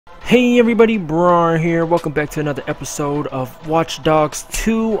Hey everybody, Brar here. Welcome back to another episode of Watchdogs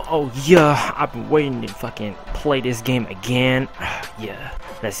 2. Oh yeah, I've been waiting to fucking play this game again. Yeah,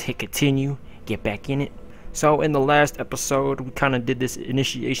 let's hit continue, get back in it. So in the last episode, we kind of did this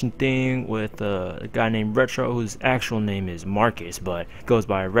initiation thing with a guy named Retro, whose actual name is Marcus, but goes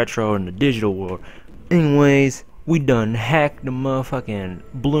by Retro in the digital world. Anyways, we done hacked the motherfucking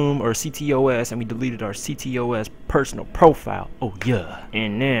Bloom or CTOS, and we deleted our CTOS personal profile. Oh yeah.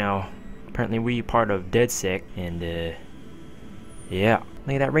 And now, apparently we part of DedSec, and yeah.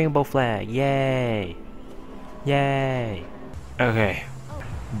 Look at that rainbow flag. Yay. Yay. Okay.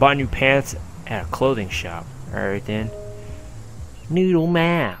 Bought new pants at a clothing shop. Alright then. Noodle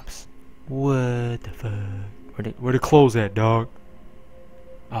maps. What the fuck? Where the clothes at, dog?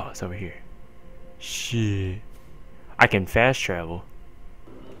 Oh, it's over here. Shit. I can fast travel.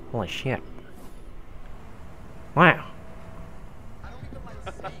 Holy shit. Wow.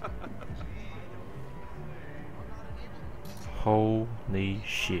 Holy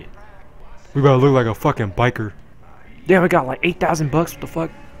shit. We gotta look like a fucking biker. Damn, we got like 8,000 bucks. What the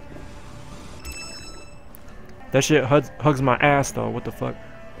fuck? That shit hugs my ass though. What the fuck?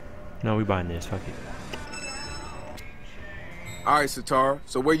 No, we buying this. Fuck it. Alright, Satara.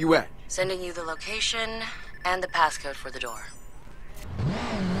 So where you at? Sending you the location and the passcode for the door.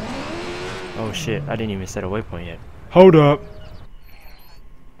 Oh shit, I didn't even set a waypoint yet. Hold up.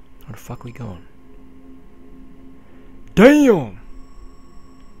 Where the fuck we going? Damn!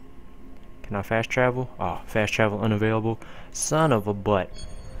 Can I fast travel? Oh, fast travel unavailable. Son of a butt.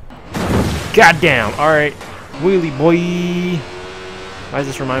 Goddamn! Alright. Wheelie boy! Why does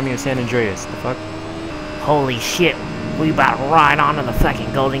this remind me of San Andreas? The fuck? Holy shit, we about to ride onto the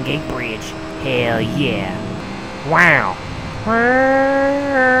fucking Golden Gate Bridge. Hell yeah. Wow.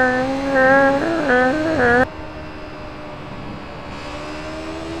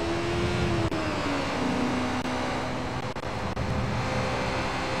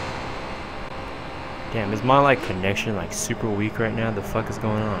 Damn, is my like connection like super weak right now? The fuck is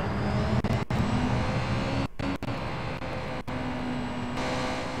going on?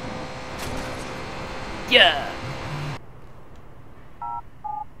 Yeah.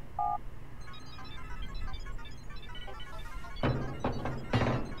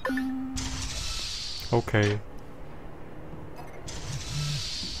 Okay.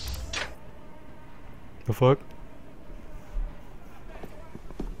 The fuck?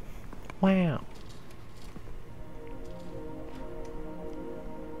 Wow.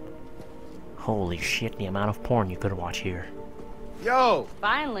 Holy shit, the amount of porn you could watch here. Yo!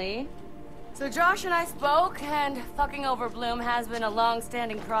 Finally. So Josh and I spoke, and fucking over Bloom has been a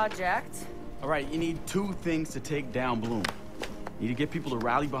long-standing project. Alright, you need two things to take down Bloom. You need to get people to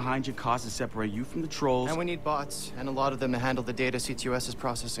rally behind your cause to separate you from the trolls. And we need bots, and a lot of them to handle the data CTOS is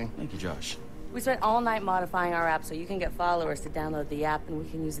processing. Thank you, Josh. We spent all night modifying our app so you can get followers to download the app, and we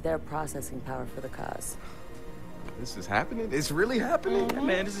can use their processing power for the cause. This is happening? It's really happening? Yeah,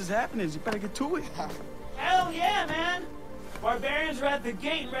 man, this is happening. You better get to it. Hell yeah, man! Barbarians are at the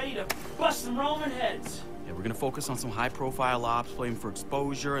gate ready to bust some Roman heads. Yeah, we're gonna focus on some high-profile ops, playing for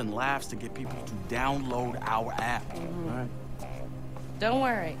exposure and laughs to get people to download our app. All right. Don't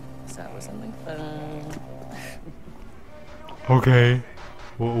worry. So it was something fun. Okay.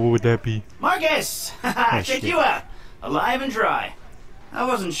 What would that be? Marcus! Check you out! Alive and dry. I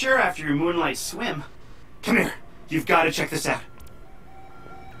wasn't sure after your moonlight swim. Come here. You've got to check this out.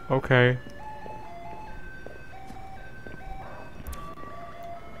 Okay.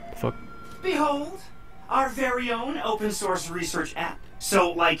 Fuck. Behold, our very own open source research app.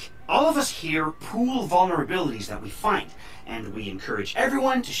 So, like, all of us here pool vulnerabilities that we find, and we encourage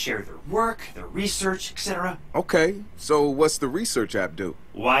everyone to share their work, their research, etc. Okay, so what's the research app do?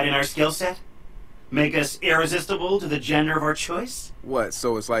 Widen our skill set? Make us irresistible to the gender of our choice? What,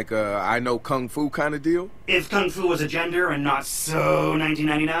 so it's like a I know Kung Fu kind of deal? If Kung Fu was a gender and not so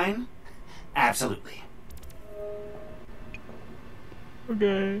 1999? Absolutely.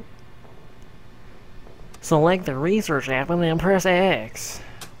 Okay. Select the research app and then press X.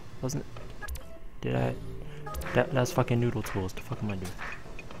 Wasn't it? Did I? That's fucking Noodle Tools. The fuck am I doing?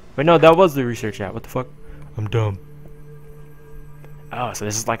 Wait, no, that was the research app. What the fuck? I'm dumb. Oh, so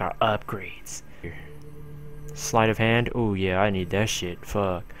this is like our upgrades. Here. Sleight of hand. Oh yeah, I need that shit.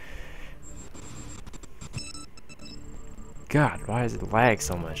 Fuck. God, why does it lag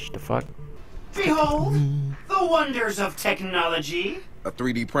so much? The fuck? Behold, the wonders of technology. A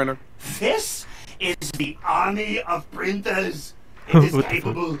 3D printer? This is the army of printers. It is What the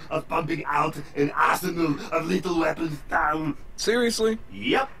capable of pumping out an arsenal of lethal weapons down. Seriously?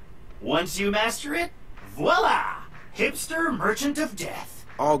 Yep. Once you master it, voila! Hipster merchant of death.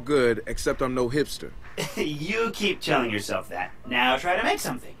 All good, except I'm no hipster. You keep telling yourself that. Now try to make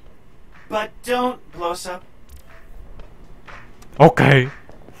something. But don't blow us up. Okay.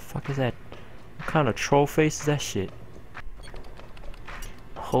 Fuck is that? What kind of troll face is that shit?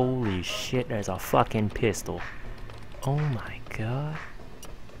 Holy shit, there's a fucking pistol. Oh my god.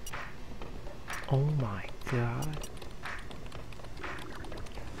 Oh my god.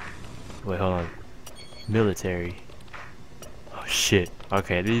 Wait, hold on. Military. Oh shit.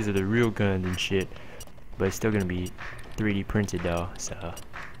 Okay, these are the real guns and shit. But it's still gonna be 3D printed though, so.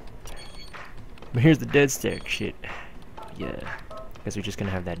 But here's the dead stack shit. Yeah. Guess we're just gonna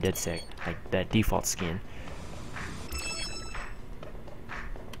have that dead stack, like that default skin.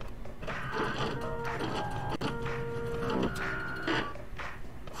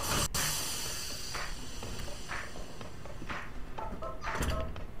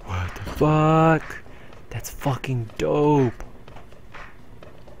 What the fuck? That's fucking dope.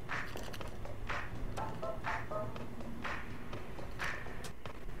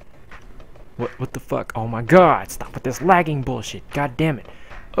 What the fuck? Oh my god, stop with this lagging bullshit. God damn it.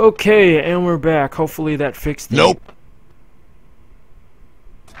 Okay, and we're back. Hopefully that fixed it. Nope.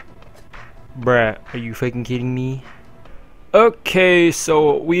 Bruh, are you fucking kidding me? Okay,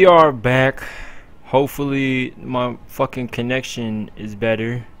 so we are back. Hopefully my fucking connection is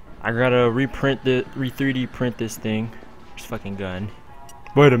better. I gotta reprint the 3D print this thing. This fucking gun.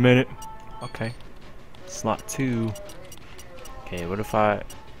 Wait a minute. Okay. Slot 2. Okay, what if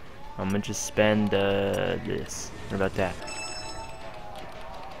I'm gonna just spend this. What about that?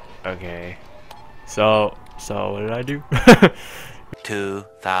 Okay. So what did I do?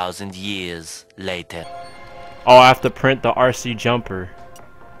 2,000 years later. Oh, I have to print the RC jumper.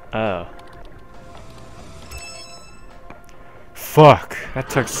 Oh. Fuck. That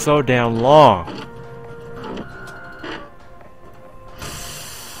took so damn long.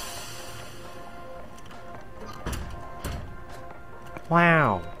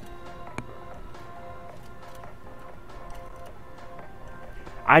 Wow.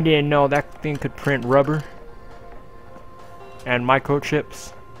 I didn't know that thing could print rubber and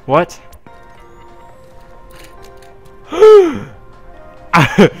microchips. What?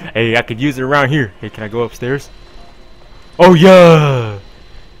 Hey, I could use it around here. Hey, can I go upstairs? Oh yeah!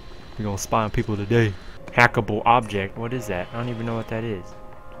 We're gonna spy on people today. Hackable object. What is that? I don't even know what that is.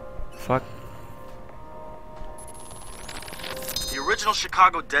 Fuck. The original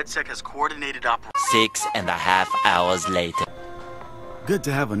Chicago DedSec has coordinated operation. 6.5 hours later. Good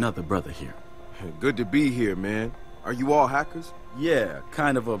to have another brother here. Good to be here, man. Are you all hackers? Yeah,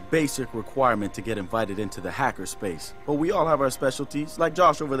 kind of a basic requirement to get invited into the hacker space. But we all have our specialties, like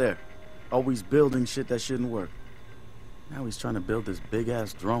Josh over there. Always building shit that shouldn't work. Now he's trying to build this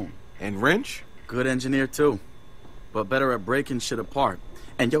big-ass drone. And Wrench? Good engineer, too. But better at breaking shit apart.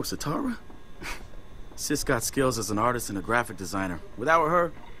 And yo, Satara? Sis got skills as an artist and a graphic designer. Without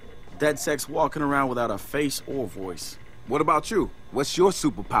her, DedSec's walking around without a face or voice. What about you? What's your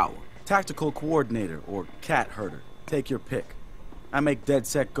superpower? Tactical coordinator, or cat herder. Take your pick. I make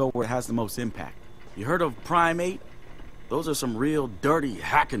DedSec go where it has the most impact. You heard of Prime 8? Those are some real dirty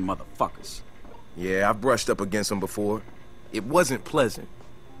hacking motherfuckers. Yeah, I've brushed up against them before. It wasn't pleasant.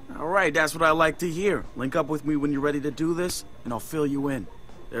 Alright, that's what I like to hear. Link up with me when you're ready to do this, and I'll fill you in.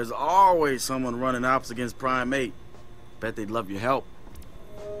 There's always someone running ops against Prime 8. Bet they'd love your help.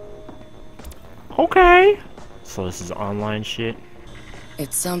 Okay. So this is online shit.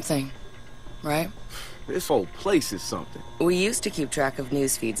 It's something, right? This whole place is something. We used to keep track of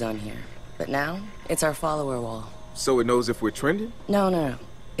news feeds on here, but now it's our follower wall. So it knows if we're trending? No.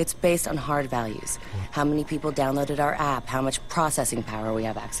 It's based on hard values. How many people downloaded our app, how much processing power we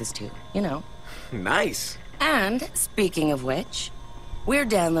have access to, you know. Nice. And, speaking of which, we're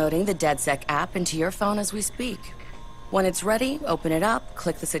downloading the DedSec app into your phone as we speak. When it's ready, open it up,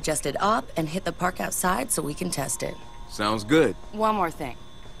 click the suggested op, and hit the park outside so we can test it. Sounds good. One more thing.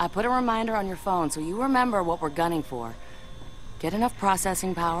 I put a reminder on your phone so you remember what we're gunning for. Get enough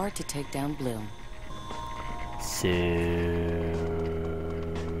processing power to take down Bloom. So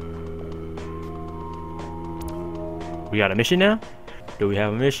we got a mission now? Do we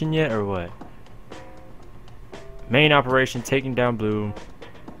have a mission yet or what? Main operation, taking down Bloom.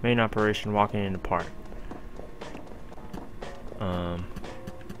 Main operation, walking in the park.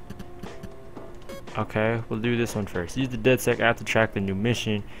 Okay, we'll do this one first. Use the DedSec app to track the new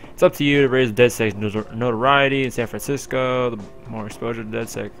mission. It's up to you to raise the DedSec's notoriety in San Francisco. The more exposure the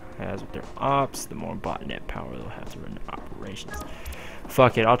DedSec has with their ops, the more botnet power they'll have to run their operations.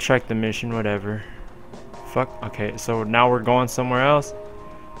 Fuck it, I'll track the mission, whatever. Fuck, okay, so now we're going somewhere else?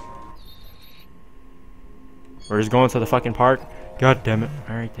 We're just going to the fucking park? God damn it.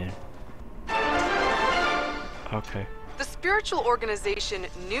 Alright then. Okay. The spiritual organization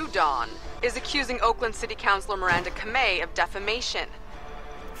New Dawn is accusing Oakland City Councilor Miranda Kamei of defamation.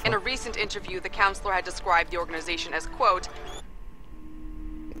 In a recent interview, the councilor had described the organization as, quote,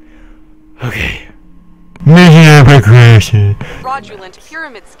 Okay. fraudulent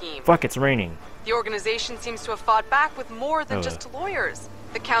pyramid scheme. Fuck, it's raining. The organization seems to have fought back with more than just lawyers.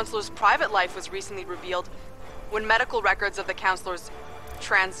 The councilor's private life was recently revealed when medical records of the councilor's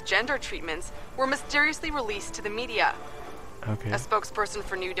transgender treatments were mysteriously released to the media. Okay. A spokesperson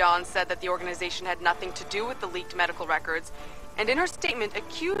for New Dawn said that the organization had nothing to do with the leaked medical records, and in her statement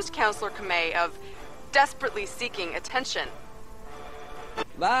accused Councilor Kamei of desperately seeking attention.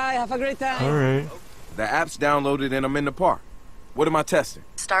 Bye, have a great time. Alright. The app's downloaded and I'm in the park. What am I testing?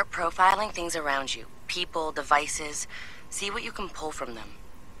 Start profiling things around you. People, devices. See what you can pull from them.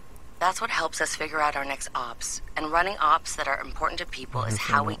 That's what helps us figure out our next ops. And running ops that are important to people is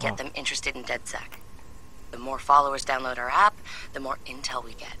how we get them interested in DedSec. The more followers download our app, the more intel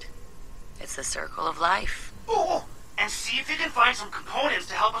we get. It's the circle of life. Oh, and see if you can find some components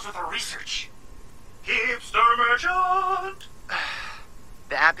to help us with our research. Hipster merchant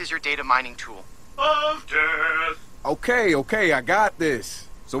The app is your data mining tool. of death. Okay, I got this.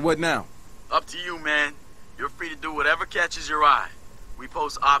 So what now? Up to you, man. You're free to do whatever catches your eye. We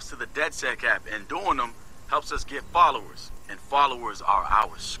post ops to the DedSec app, and doing them helps us get followers. And followers are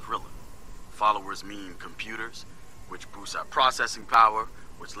our Skrilla. Followers mean computers, which boosts our processing power,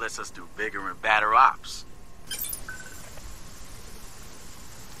 which lets us do bigger and badder ops.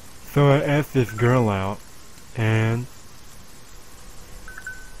 So I asked this girl out, and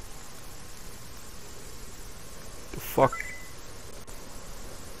the fuck?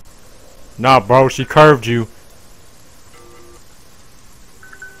 Nah, bro, she curved you.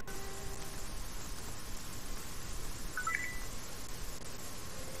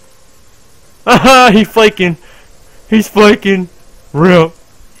 Haha, he flaking. He's flaking. Real.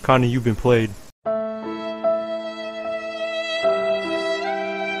 Connie, you've been played.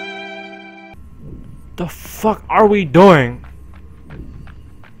 The fuck are we doing?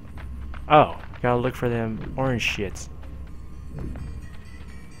 Oh, gotta look for them orange shits.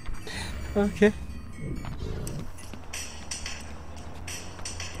 Okay.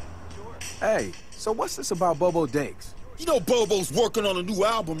 Hey, so what's this about Bobo Dakes? You know Bobo's working on a new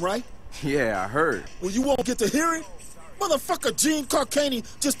album, right? Yeah, I heard. Well, you won't get to hear it? Motherfucker Gene Carcani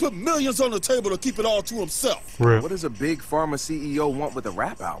just put millions on the table to keep it all to himself. Real. What does a big pharma CEO want with a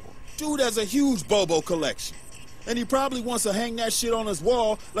rap album? Dude has a huge Bobo collection. And he probably wants to hang that shit on his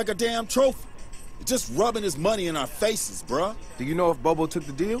wall like a damn trophy. Just rubbing his money in our faces, bruh. Do you know if Bobo took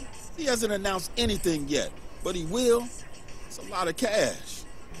the deal? He hasn't announced anything yet, but he will. It's a lot of cash.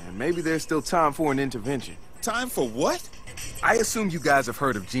 And maybe there's still time for an intervention. Time for what? I assume you guys have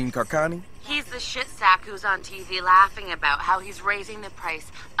heard of Gene Carcani? He's the shit sack who's on TV laughing about how he's raising the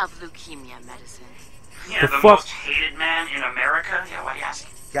price of leukemia medicine. Yeah, The the fuck? most hated man in America? Yeah, why do you ask?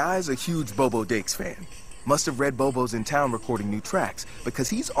 Guy's a huge Bobo Dakes fan. Must have read Bobo's in town recording new tracks, because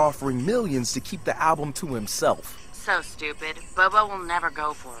he's offering millions to keep the album to himself. So stupid. Bobo will never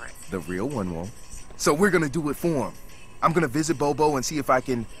go for it. The real one won't. So we're gonna do it for him. I'm gonna visit Bobo and see if I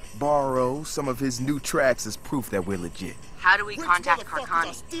can borrow some of his new tracks as proof that we're legit. How do we contact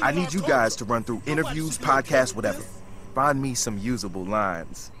Carcani? I need you guys to run through interviews, podcasts, whatever. Find me some usable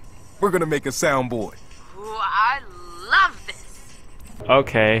lines. We're gonna make a soundboard. Ooh, I love this.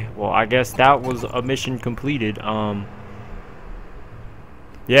 Okay, well, I guess that was a mission completed.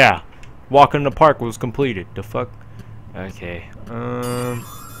 Yeah. Walking in the park was completed. The fuck? Okay.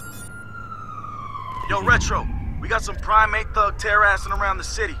 Yo, Retro, we got some primate thug terracing around the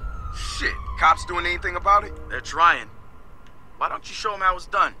city. Shit, cops doing anything about it? They're trying. Why don't you show them how it's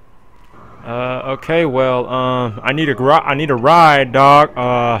done? Okay, well, I need a ride,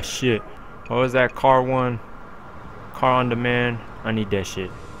 dog. Shit. What was that car one? Car on demand. I need that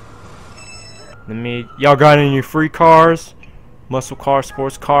shit. Y'all got any free cars? Muscle car,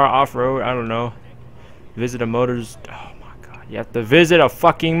 sports car, off-road, I don't know. Visit a motors. Oh my god. You have to visit a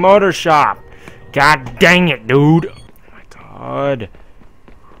fucking motor shop. God dang it, dude. Oh my god.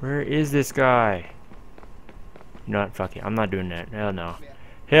 Where is this guy? Not fucking. I'm not doing that. Hell no.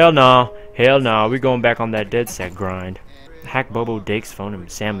 Hell no. Hell no. We going back on that DedSec grind. Hack Bobo Dakes phone in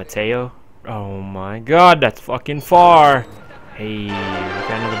San Mateo. Oh my god, that's fucking far. Hey, we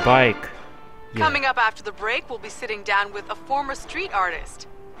got another bike. Yeah. Coming up after the break, we'll be sitting down with a former street artist.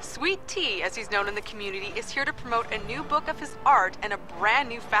 Sweet Tea, as he's known in the community, is here to promote a new book of his art and a brand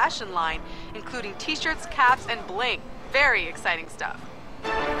new fashion line, including t-shirts, caps, and bling. Very exciting stuff.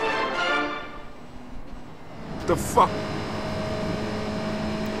 The fuck?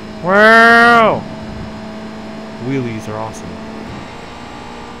 Wow! Wheelies are awesome.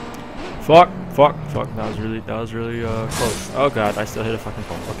 Fuck. That was really close. Oh god, I still hit a fucking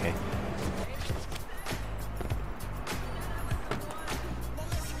pole. Okay.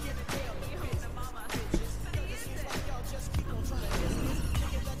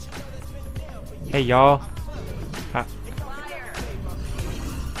 Hey y'all.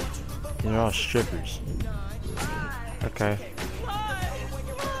 They're all strippers. Okay.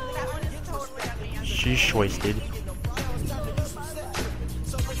 She's wasted.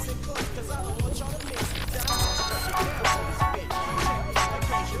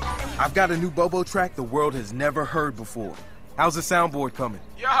 I've got a new Bobo track the world has never heard before. How's the soundboard coming?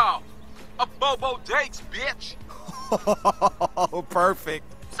 Yo, a Bobo Dakes, bitch. Oh, perfect.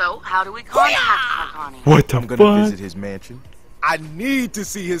 So, how do we contact Marconi? What the I'm fuck? gonna visit his mansion. I need to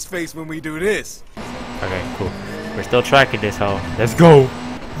see his face when we do this. Okay, cool. We're still tracking this hoe. Let's go.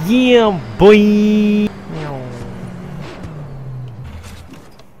 Yeah, boy.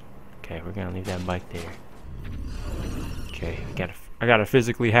 Okay, we're gonna leave that bike there. Okay, I gotta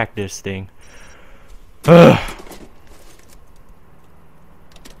physically hack this thing. Ugh.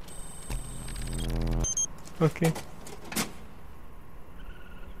 Okay.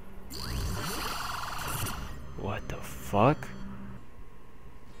 What the fuck?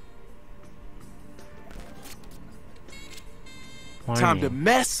 Time to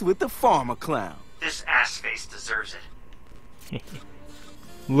mess with the farmer clown. This ass face deserves it.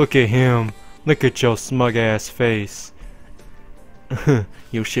 Look at him. Look at your smug ass face.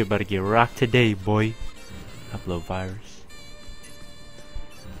 Your shit about to get rocked today, boy. Upload virus.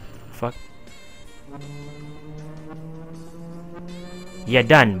 Fuck. You're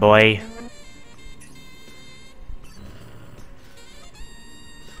done, boy.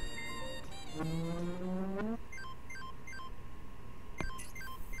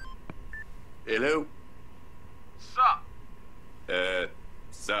 Hello? Sup?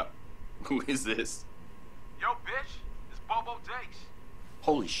 Sup? Who is this? Yo, bitch, it's Bobo Dakes.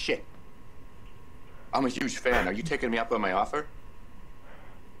 Holy shit. I'm a huge fan. Are you taking me up on my offer?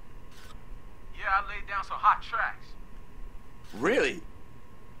 Yeah, I laid down some hot tracks. Really?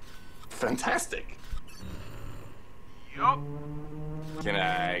 Fantastic. Yup. Can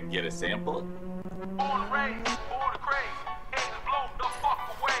I get a sample? Born to raise, born to crave. Aim to blow the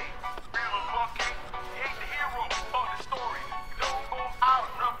fuck away. Feeling lucky. You ain't the hero of the story. You don't go out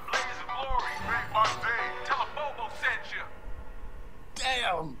in a blaze of glory. Make my day. Tell a Bobo sent you.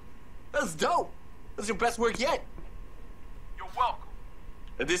 Damn! That's dope! That's your best work yet. You're welcome.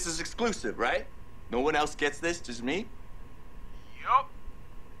 This is exclusive, right? No one else gets this, just me? Yup.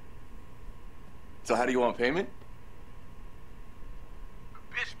 So how do you want payment? The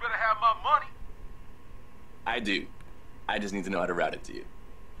bitch better have my money. I do. I just need to know how to route it to you.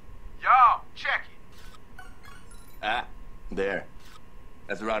 Y'all, check it. Ah, there.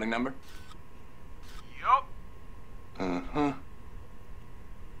 That's the routing number? Yup. Uh-huh.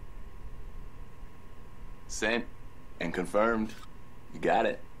 Sent and confirmed. You got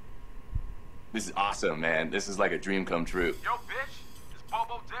it. This is awesome, man. This is like a dream come true. Yo, bitch, it's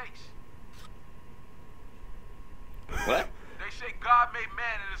Bobo Dakes. What? They say God made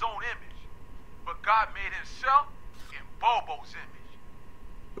man in his own image, but God made himself in Bobo's image.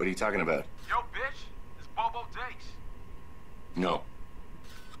 What are you talking about? Yo, bitch, it's Bobo Dakes. No.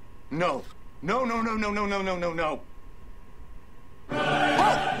 No. No, no, no, no, no, no, no, no, no. Oh,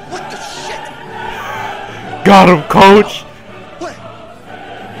 what the shit? Got him, coach! What?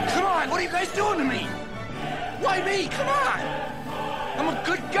 Come on, what are you guys doing to me? Why me? Come on! I'm a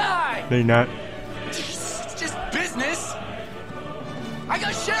good guy! They not. Jeez, it's just business! I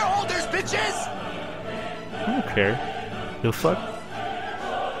got shareholders, bitches! I don't care. The fuck?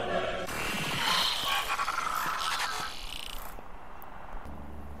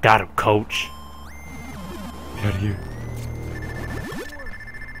 Got him, coach. Get out of here.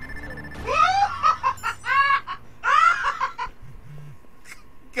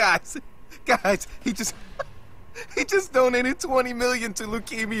 Guys, he just donated 20 million to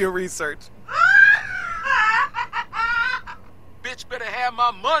leukemia research. Bitch better have my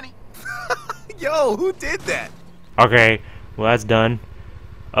money. Yo, who did that? Okay, well that's done.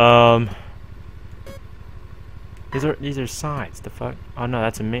 These are sides. The fuck? Oh no,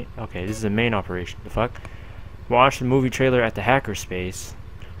 that's a main. Okay, this is a main operation. The fuck? Watch the movie trailer at the hackerspace.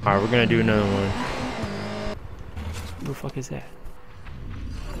 All right, we're gonna do another one. Who the fuck is that?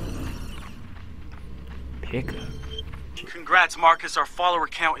 Pickup. Congrats, Marcus. Our follower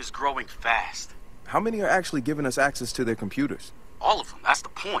count is growing fast. How many are actually giving us access to their computers? All of them. That's the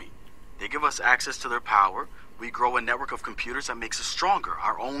point. They give us access to their power. We grow a network of computers that makes us stronger,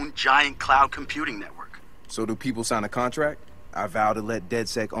 our own giant cloud computing network. So do people sign a contract? I vow to let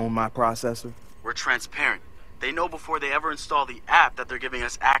DedSec own my processor? We're transparent. They know before they ever install the app that they're giving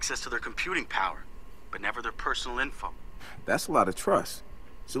us access to their computing power, but never their personal info. That's a lot of trust.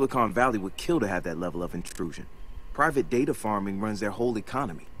 Silicon Valley would kill to have that level of intrusion. Private data farming runs their whole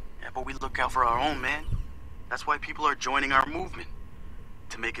economy. Yeah, but we look out for our own, man. That's why people are joining our movement.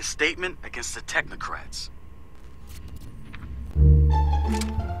 To make a statement against the technocrats.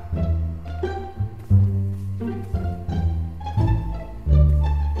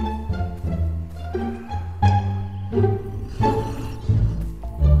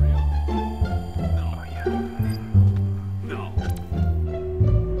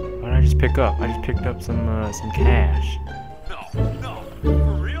 Pick up. I just picked up some cash. No, for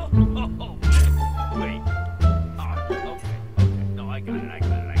real? Oh, wait. Okay. No, I got it.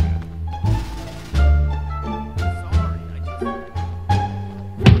 Sorry,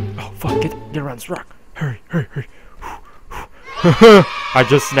 Oh fuck! Get around this rock. Hurry. I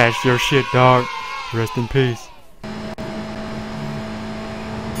just snatched your shit, dog. Rest in peace.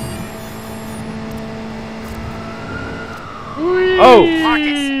 Oh!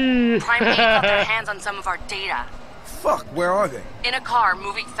 Marcus, Prime 8 got their hands on some of our data. Fuck, where are they? In a car,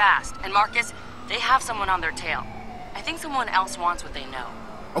 moving fast. And Marcus, they have someone on their tail. I think someone else wants what they know.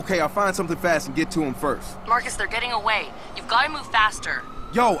 Okay, I'll find something fast and get to them first. Marcus, they're getting away. You've got to move faster.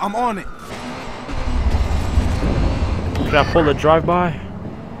 Yo, I'm on it. Can I pull a drive-by?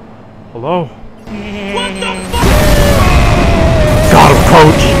 Hello? Got him,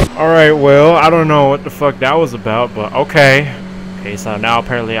 coach! Alright, well, I don't know what the fuck that was about, but okay. Okay, so now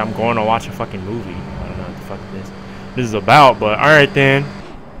apparently I'm going to watch a fucking movie. I don't know what the fuck this is about, but alright then.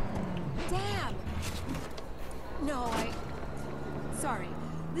 Damn! No, sorry.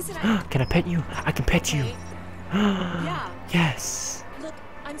 Listen, Can I pet you? I can pet you. Yeah. Yes. Look,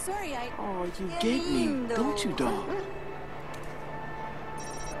 I'm sorry, Oh, you get me, don't you, dog?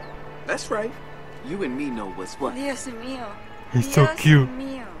 That's right. You and me know what's what. Dios mío. He's so cute.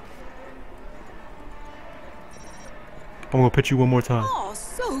 Mío. I'm gonna pet you one more time. Oh,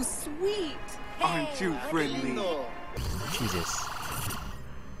 so sweet. Aren't you friendly? Jesus.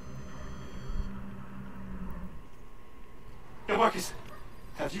 Yo, Marcus,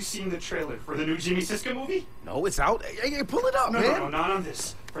 have you seen the trailer for the new Jimmy Siska movie? No, it's out. Hey, pull it up, man. No, not on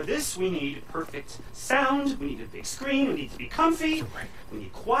this. For this, we need perfect sound. We need a big screen. We need to be comfy. We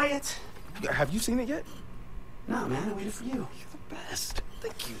need quiet. Have you seen it yet? No, man, I waited for you. You're the best.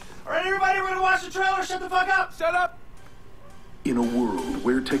 Thank you. All right, everybody, we're gonna watch the trailer. Shut the fuck up. Shut up. In a world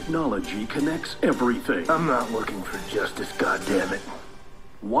where technology connects everything. I'm not looking for justice, goddammit.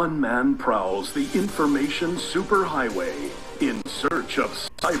 One man prowls the information superhighway in search of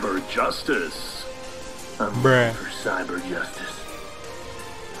cyber justice. I'm looking for cyber justice.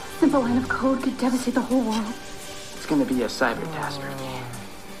 Simple line of code could devastate the whole world. It's gonna be a cyber catastrophe.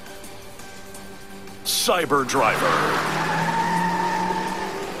 Cyber Driver.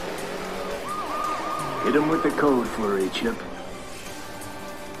 Hit him with the code flurry, Chip.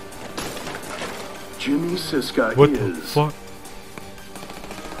 Jimmy Siska what is... the fuck?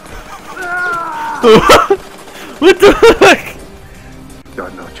 What the heck?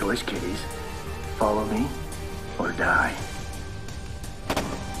 Got no choice, kiddies. Follow me, or die.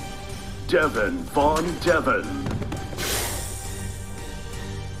 Devin Von Devin.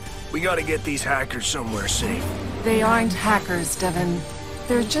 We gotta get these hackers somewhere safe. They aren't hackers, Devin.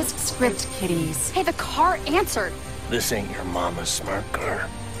 They're just script kiddies. Hey, the car answered. This ain't your mama's smart car.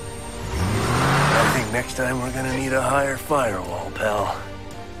 I think next time we're gonna need a higher firewall, pal.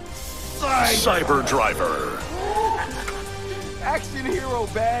 Cyber Driver. Action hero,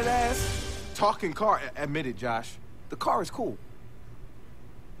 badass. Talking car. Admit it, Josh. The car is cool.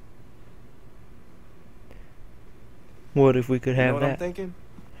 What if we could have you know what that? I'm thinking?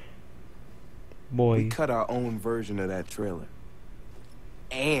 Boy. We cut our own version of that trailer.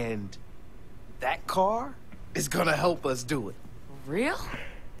 And that car is gonna help us do it. Real?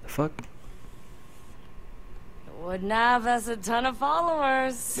 The fuck? Wouldn't have us a ton of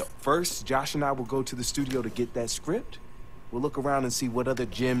followers. Yo, first, Josh and I will go to the studio to get that script. We'll look around and see what other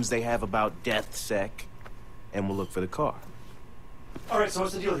gems they have about DeathSec. And we'll look for the car. All right, so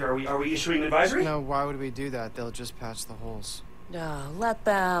what's the deal here? Are we issuing an advisory? No, why would we do that? They'll just patch the holes. Let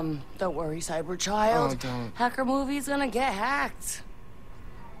them. Don't worry, cyber child. Oh, don't. Hacker movie's gonna get hacked.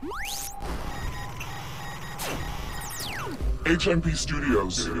 HMP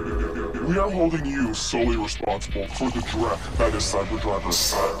Studios. We are holding you solely responsible for the draft that is Cyber Driver.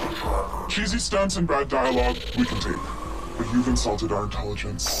 Cheesy stunts and bad dialogue, we can take. But you've insulted our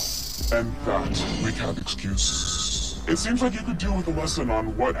intelligence. And that we can't excuse. It seems like you could do with a lesson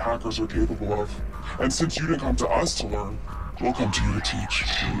on what hackers are capable of. And since you didn't come to us to learn, we'll come to you to teach.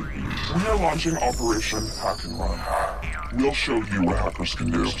 We are launching Operation Hack and Run. We'll show you what hackers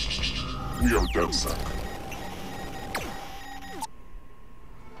can do. We are DedSec.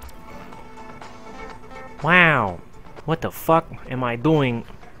 Wow. What the fuck am I doing?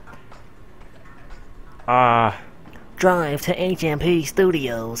 Drive to HMP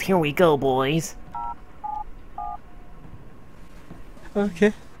Studios. Here we go, boys.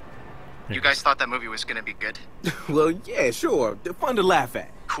 Okay. You guys thought that movie was gonna be good? Well, yeah, sure. They're fun to laugh at.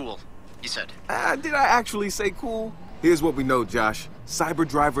 Cool, you said. Did I actually say cool? Here's what we know, Josh. Cyber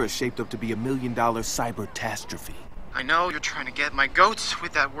Driver is shaped up to be $1 million cyber-tastrophe. I know you're trying to get my goats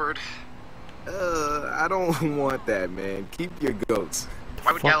with that word. I don't want that, man. Keep your goats.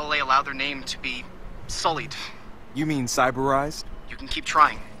 Why would Galilei allow their name to be sullied? You mean cyberized? You can keep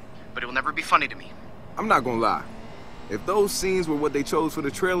trying, but it will never be funny to me. I'm not gonna lie. If those scenes were what they chose for the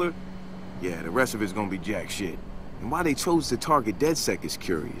trailer, yeah, the rest of it's gonna be jack shit. And why they chose to target DedSec is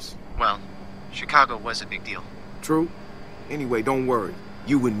curious. Well, Chicago was a big deal. True. Anyway, don't worry.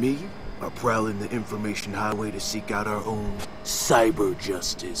 You and me are prowling the information highway to seek out our own cyber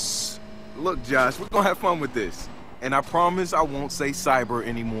justice. Look, Josh, we're gonna have fun with this. And I promise I won't say cyber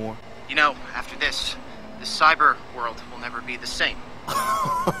anymore. You know, after this, the cyber world will never be the same.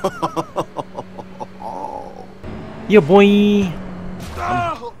 Yeah, boy.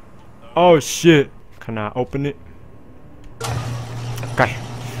 Oh shit. Can I open it? Okay.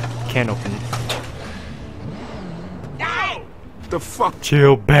 Can't open it. The fuck?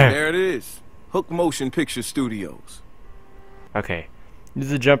 Chill back. There it is. Hook Motion Picture Studios. Okay. Use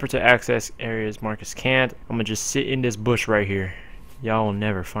the jumper to access areas Marcus can't. I'm gonna just sit in this bush right here. Y'all will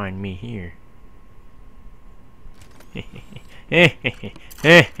never find me here.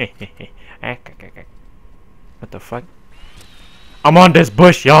 What the fuck? I'm on this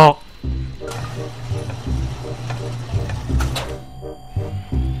bush, y'all. Can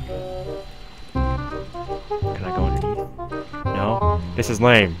I go underneath? No? This is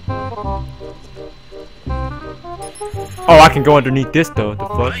lame. Oh, I can go underneath this though. The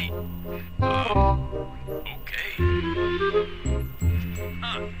fuck? Okay.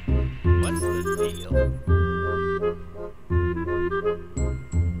 What's the deal?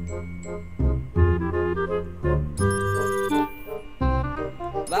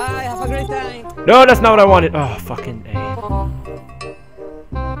 Bye, have a great time. No, that's not what I wanted. Oh, fucking A.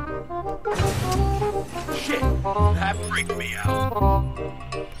 Shit, that freaked me out.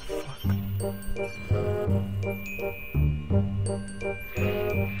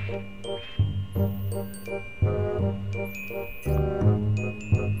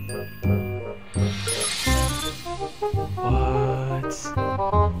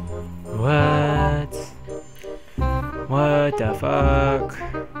 What the fuck?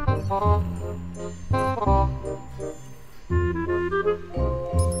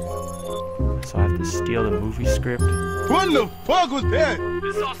 So I have to steal the movie script? What the fuck was that?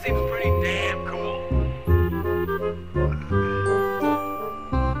 This all seems pretty damn cool.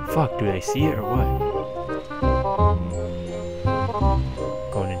 Fuck, do they see it or what?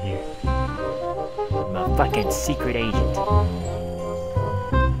 Going in here. I'm a fucking secret agent.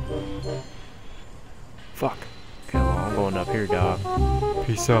 Fuck. Okay, well, I'm going up here, dog.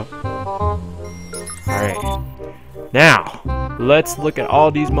 Peace out. Alright. Now, let's look at all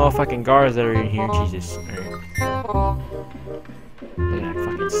these motherfucking guards that are in here. Jesus. Alright. Look at that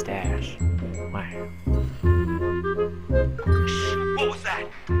fucking stash. Wow. What was that?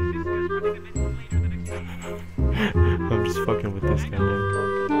 I'm just fucking with this guy.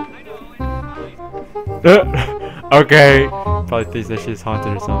 Okay. Probably thinks that shit's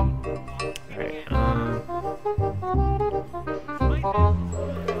haunted or something. Alright,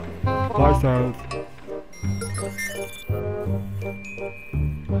 Watchdogs.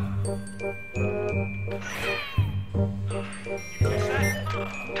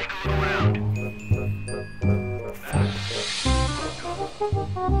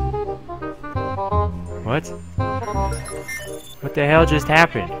 What? What the hell just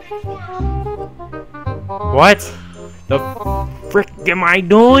happened? What? The frick am I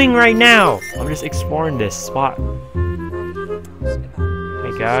doing right now? I'm just exploring this spot.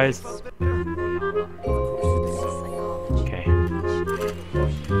 Hey guys. Okay.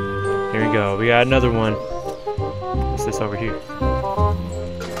 Here we go. We got another one. What's this over here? Oh,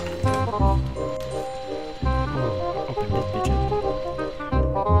 open this bitch up.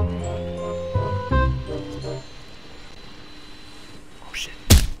 Oh shit.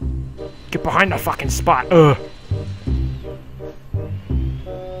 Get behind the fucking spot. Ugh.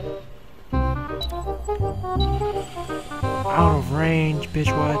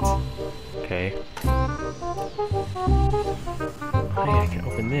 bitch, what? Okay. Oh yeah, I can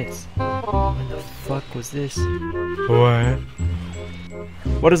open this. What the fuck was this? What?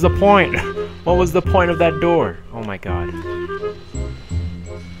 What is the point? What was the point of that door? Oh my god.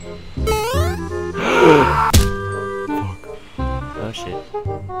 Fuck. Oh shit.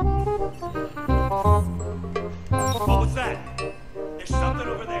 What was that? There's something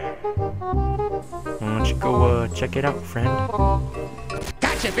over there. Why don't you go check it out, friend?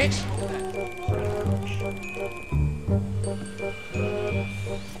 Gotcha, bitch!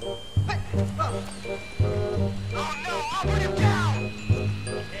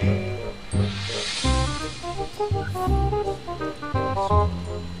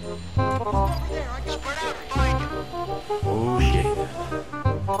 Oh shit.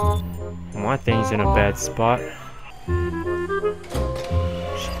 My thing's in a bad spot.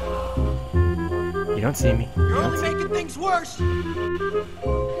 Shit. You don't see me. You're only making things worse!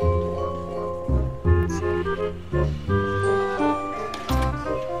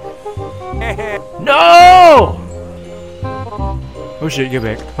 No! Oh shit, get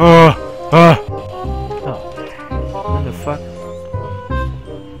back. Oh! What the fuck?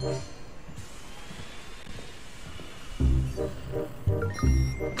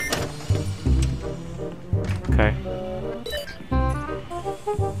 Okay.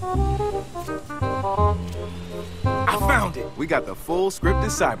 I found it! We got the full scripted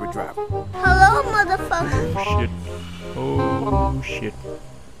cyber driver. Hello, motherfucker. Oh shit.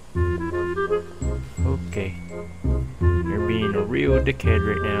 Okay. You're being a real dickhead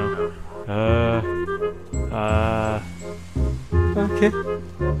right now. Okay. Okay,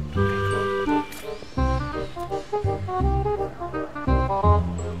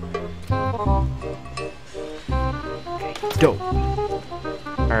 dope.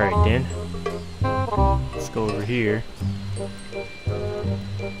 Alright then. Let's go over here.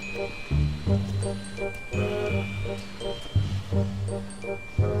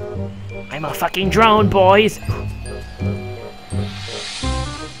 I'm a fucking drone, boys!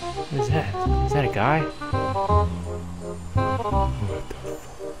 What is that? Is that a guy? What the fuck?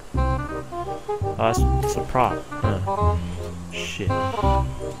 Oh, that's a prop. Huh. Shit.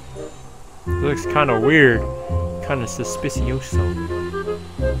 It looks kinda weird. Kinda suspicioso.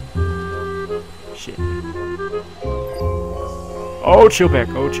 Shit. Oh, chill back.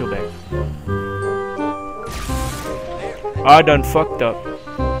 Oh, chill back. I done fucked up.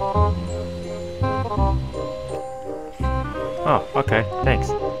 Oh, okay.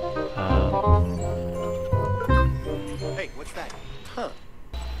 Thanks. Hey, what's that? Huh.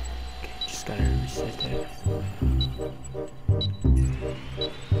 Okay, just gotta reset that.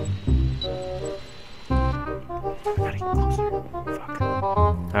 I gotta get closer.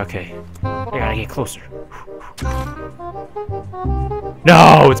 Fuck. Okay. I gotta get closer.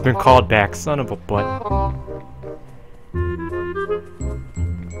 No! It's been called back. Son of a butt.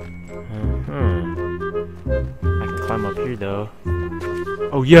 I can climb up here though.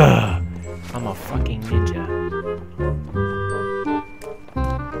 Oh yeah! I'm a fucking ninja.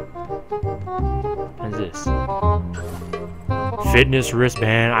 What is this? Fitness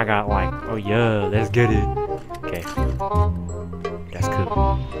wristband. I got like, oh yeah, let's get it. Okay. That's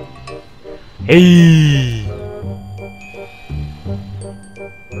cool. Hey!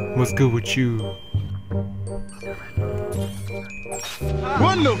 What's good with you?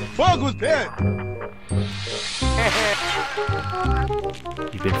 What the fuck was that?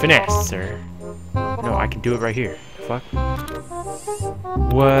 You've been finessed, sir. No, I can do it right here. Fuck.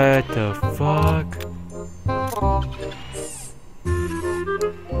 What the fuck?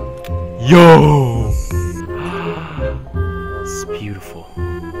 Yo! It's beautiful.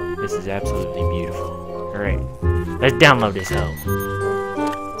 This is absolutely beautiful. Alright, let's download this hoe.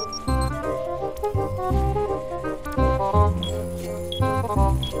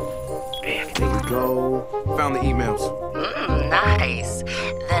 There we go. Found the emails. Nice.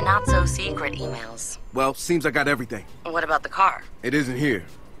 The not-so-secret emails. Well, seems I got everything. What about the car? It isn't here.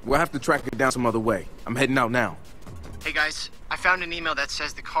 We'll have to track it down some other way. I'm heading out now. Hey guys, I found an email that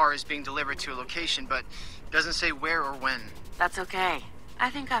says the car is being delivered to a location, but doesn't say where or when. That's okay. I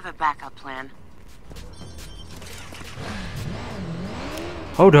think I have a backup plan.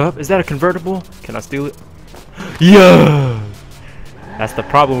 Hold up, is that a convertible? Can I steal it? Yeah! That's the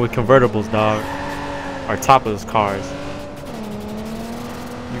problem with convertibles, dog. Or top of those cars.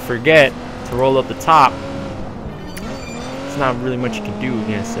 You forget to roll up the top. There's not really much you can do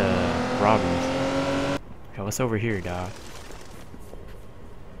against robbers. Okay, what's over here, dog?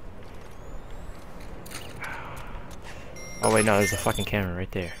 Oh wait, no, there's a fucking camera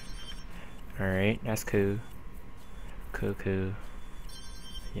right there. Alright, that's cool. Cool.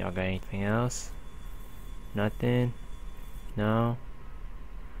 Y'all got anything else? Nothing? No?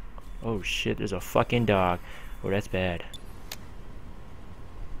 Oh shit, there's a fucking dog. Oh, that's bad.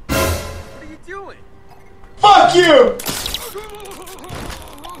 What are you doing? Fuck you!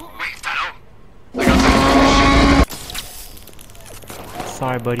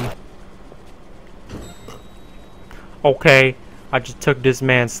 Sorry, buddy. Okay, I just took this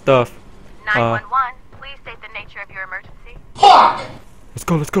man's stuff. 911, please state the nature of your emergency. Fuck! Let's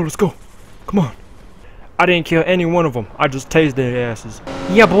go, let's go, let's go. Come on. I didn't kill any one of them. I just tased their asses.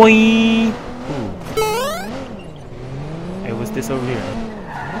 Yeah, boy. Ooh. Hey, what's this over here?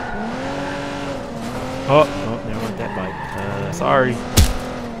 Oh, never went that bite. Sorry.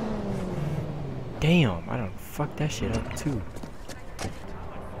 Damn, I done fucked that shit up too.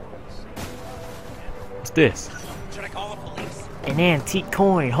 What's this? Should I call the police? An antique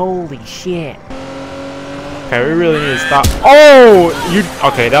coin, holy shit. Okay, we really need to stop. Oh, you.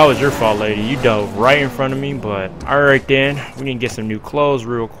 Okay, that was your fault, lady. You dove right in front of me, but alright then. We need to get some new clothes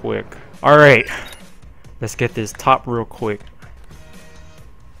real quick. Alright, let's get this top real quick.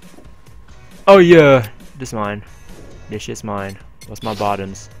 Oh yeah, this mine. This shit's mine. What's my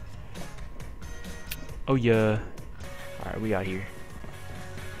bottoms? Oh yeah. Alright, we out here.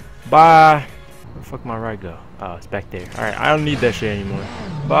 Bye. Where the fuck my ride go? Oh, it's back there. Alright, I don't need that shit anymore.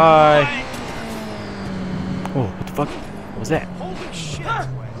 Bye. Oh, what the fuck? What was that? Holy shit!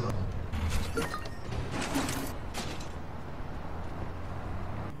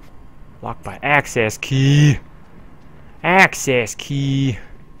 Locked by access key. Access key.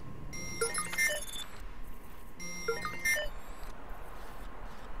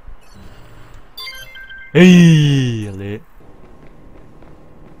 Hey, lit.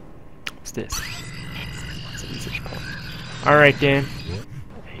 What's this? It's a research point. Alright then.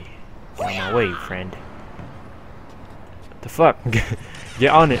 Hey, get on my way, friend. What the fuck?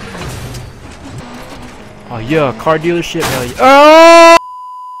 Get on it. Oh yeah, car dealership, hell yeah. Oh!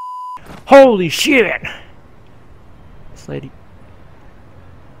 Holy shit! This lady.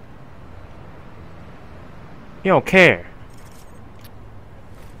 You don't care.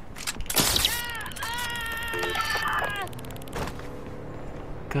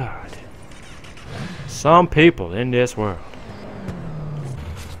 God. Some people in this world.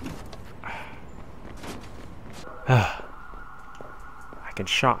 I can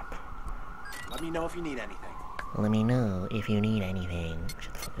shop. Let me know if you need anything. Let me know if you need anything.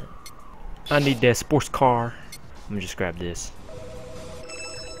 Shut the fuck up. I need that sports car. Let me just grab this.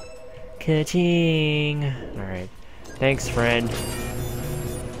 Ka-ching! Alright. Thanks, friend.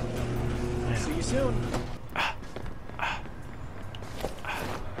 See you soon.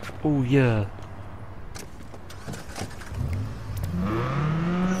 Oh yeah.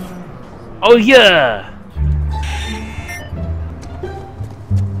 Oh yeah!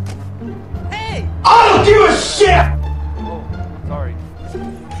 Hey! I don't give a shit! Oh, sorry.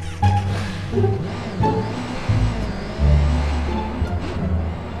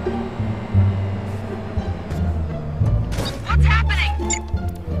 What's happening?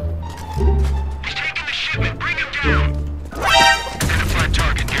 He's taking the shipment. Bring him down. Identify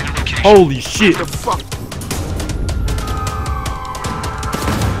target near the location. Holy shit! The fuck?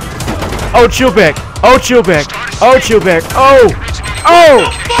 Oh, chill back! Oh, chill back! Oh, chill back! Oh!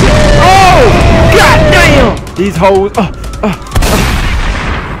 Oh! Oh! God damn! These hoes!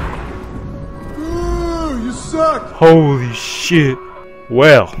 Ooh, you suck! Holy shit!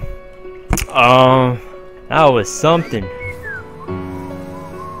 Well, that was something.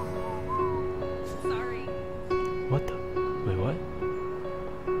 Sorry. What the? Wait, what?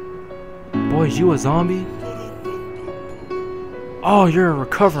 Boys, you a zombie? Oh, you're a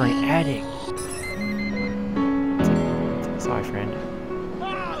recovering addict. Sorry, friend.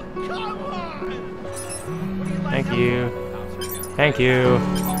 Thank you. Thank you.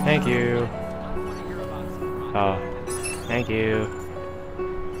 Thank you. Oh, thank you.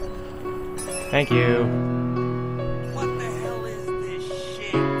 Thank you. What the hell is this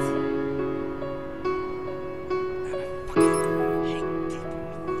shit? I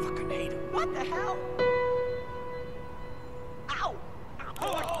fucking hate it. What the hell? Ow!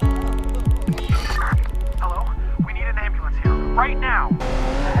 Hello? We need an ambulance here. Right now!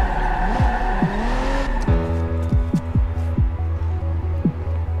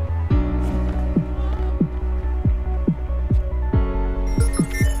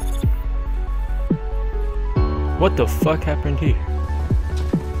 What the fuck happened here?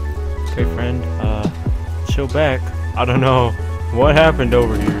 Okay, friend, chill back. I don't know what happened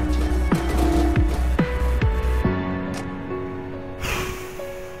over here.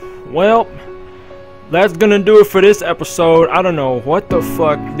 Well, that's gonna do it for this episode. I don't know what the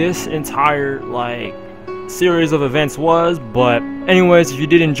fuck this entire like series of events was, but anyways, if you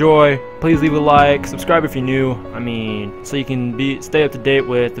did enjoy, please leave a like, subscribe if you're new. I mean, so you can stay up to date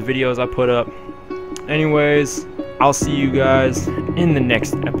with the videos I put up. Anyways, I'll see you guys in the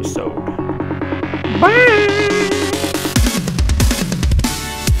next episode. Bye.